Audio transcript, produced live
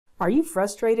Are you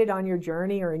frustrated on your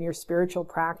journey or in your spiritual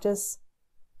practice?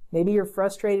 Maybe you're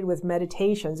frustrated with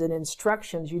meditations and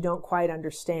instructions you don't quite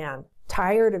understand.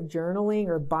 Tired of journaling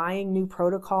or buying new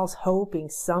protocols hoping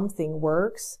something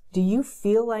works? Do you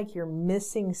feel like you're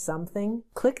missing something?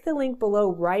 Click the link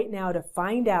below right now to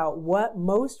find out what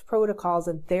most protocols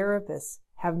and therapists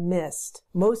have missed.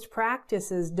 Most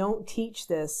practices don't teach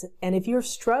this, and if you're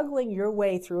struggling your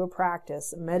way through a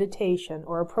practice, a meditation,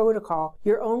 or a protocol,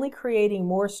 you're only creating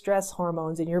more stress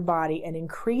hormones in your body and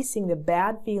increasing the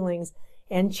bad feelings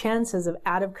and chances of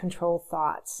out-of-control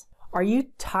thoughts. Are you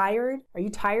tired? Are you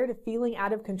tired of feeling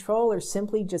out of control or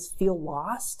simply just feel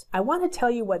lost? I want to tell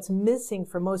you what's missing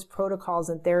from most protocols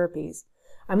and therapies.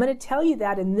 I'm going to tell you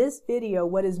that in this video,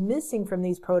 what is missing from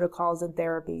these protocols and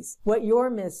therapies, what you're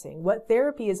missing, what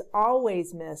therapy is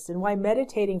always missed, and why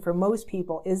meditating for most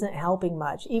people isn't helping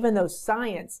much, even though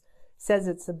science says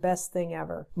it's the best thing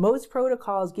ever. Most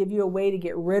protocols give you a way to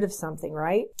get rid of something,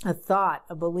 right? A thought,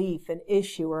 a belief, an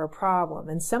issue, or a problem,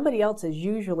 and somebody else is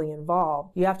usually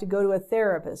involved. You have to go to a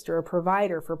therapist or a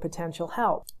provider for potential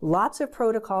help. Lots of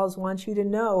protocols want you to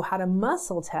know how to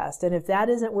muscle test, and if that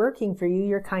isn't working for you,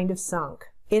 you're kind of sunk.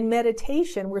 In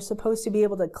meditation, we're supposed to be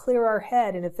able to clear our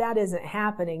head, and if that isn't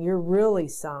happening, you're really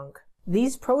sunk.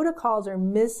 These protocols are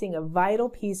missing a vital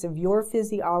piece of your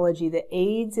physiology that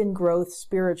aids in growth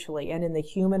spiritually and in the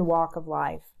human walk of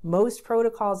life. Most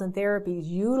protocols and therapies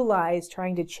utilize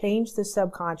trying to change the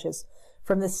subconscious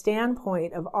from the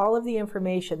standpoint of all of the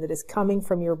information that is coming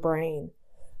from your brain.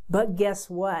 But guess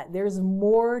what? There's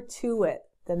more to it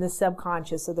than the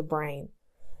subconscious of the brain.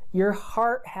 Your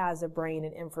heart has a brain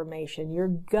and information. Your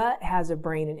gut has a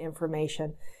brain and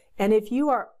information. And if you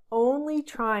are only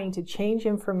trying to change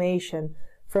information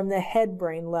from the head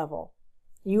brain level,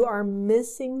 you are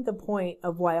missing the point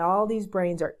of why all these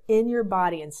brains are in your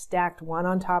body and stacked one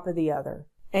on top of the other.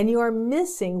 And you are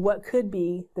missing what could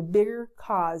be the bigger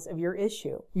cause of your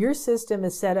issue. Your system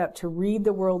is set up to read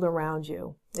the world around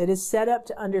you. It is set up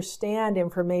to understand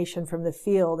information from the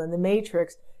field and the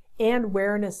matrix and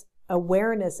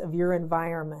awareness of your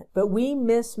environment. But we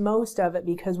miss most of it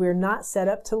because we're not set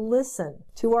up to listen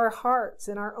to our hearts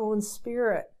and our own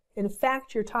spirit. In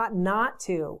fact, you're taught not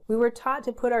to. We were taught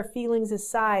to put our feelings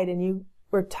aside, and you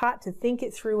were taught to think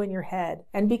it through in your head.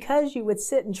 And because you would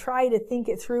sit and try to think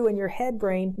it through in your head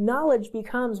brain, knowledge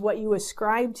becomes what you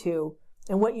ascribe to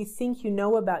and what you think you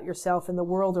know about yourself and the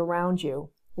world around you.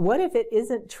 What if it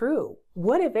isn't true?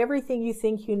 What if everything you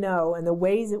think you know and the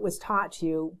ways it was taught to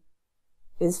you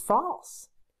is false?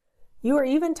 You are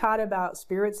even taught about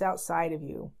spirits outside of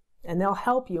you, and they'll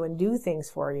help you and do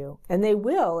things for you. And they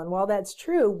will, and while that's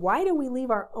true, why do we leave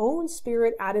our own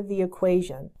spirit out of the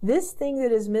equation? This thing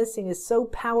that is missing is so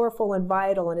powerful and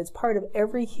vital, and it's part of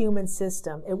every human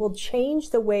system. It will change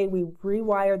the way we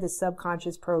rewire the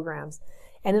subconscious programs,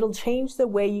 and it'll change the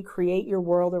way you create your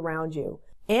world around you.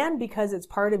 And because it's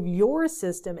part of your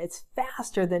system, it's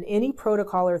faster than any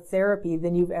protocol or therapy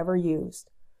than you've ever used.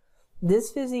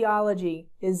 This physiology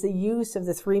is the use of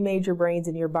the three major brains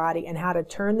in your body and how to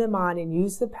turn them on and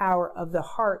use the power of the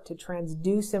heart to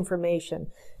transduce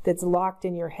information that's locked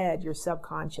in your head, your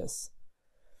subconscious.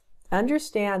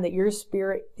 Understand that your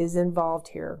spirit is involved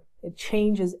here. It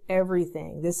changes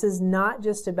everything. This is not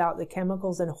just about the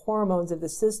chemicals and hormones of the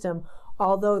system,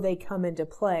 although they come into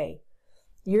play.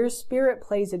 Your spirit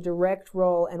plays a direct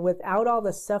role, and without all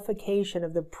the suffocation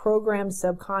of the programmed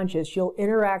subconscious, you'll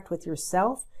interact with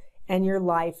yourself and your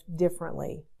life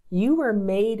differently. You were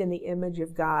made in the image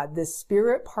of God. The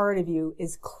spirit part of you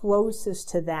is closest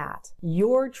to that.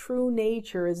 Your true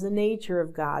nature is the nature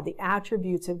of God. The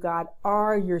attributes of God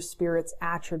are your spirit's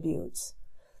attributes.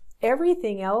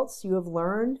 Everything else you have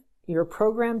learned, you're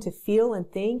programmed to feel and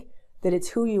think that it's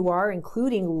who you are,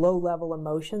 including low-level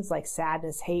emotions like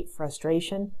sadness, hate,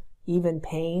 frustration, even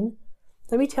pain.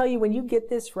 Let me tell you, when you get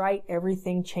this right,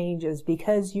 everything changes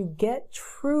because you get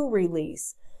true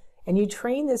release. And you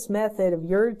train this method of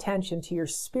your attention to your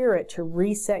spirit to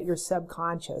reset your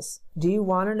subconscious. Do you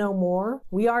want to know more?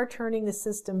 We are turning the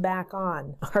system back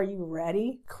on. Are you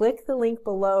ready? Click the link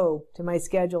below to my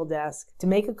schedule desk to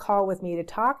make a call with me to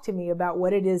talk to me about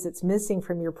what it is that's missing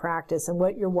from your practice and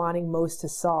what you're wanting most to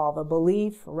solve. A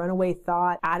belief, a runaway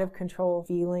thought, out of control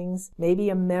feelings, maybe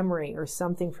a memory or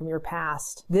something from your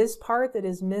past. This part that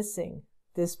is missing,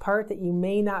 this part that you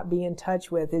may not be in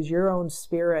touch with, is your own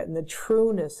spirit and the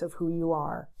trueness of who you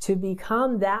are. To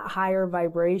become that higher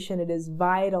vibration, it is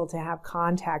vital to have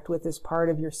contact with this part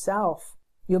of yourself.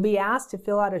 You'll be asked to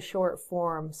fill out a short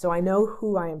form so I know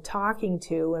who I am talking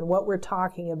to and what we're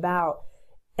talking about,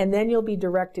 and then you'll be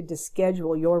directed to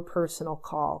schedule your personal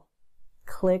call.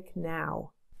 Click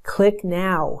now. Click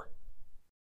now.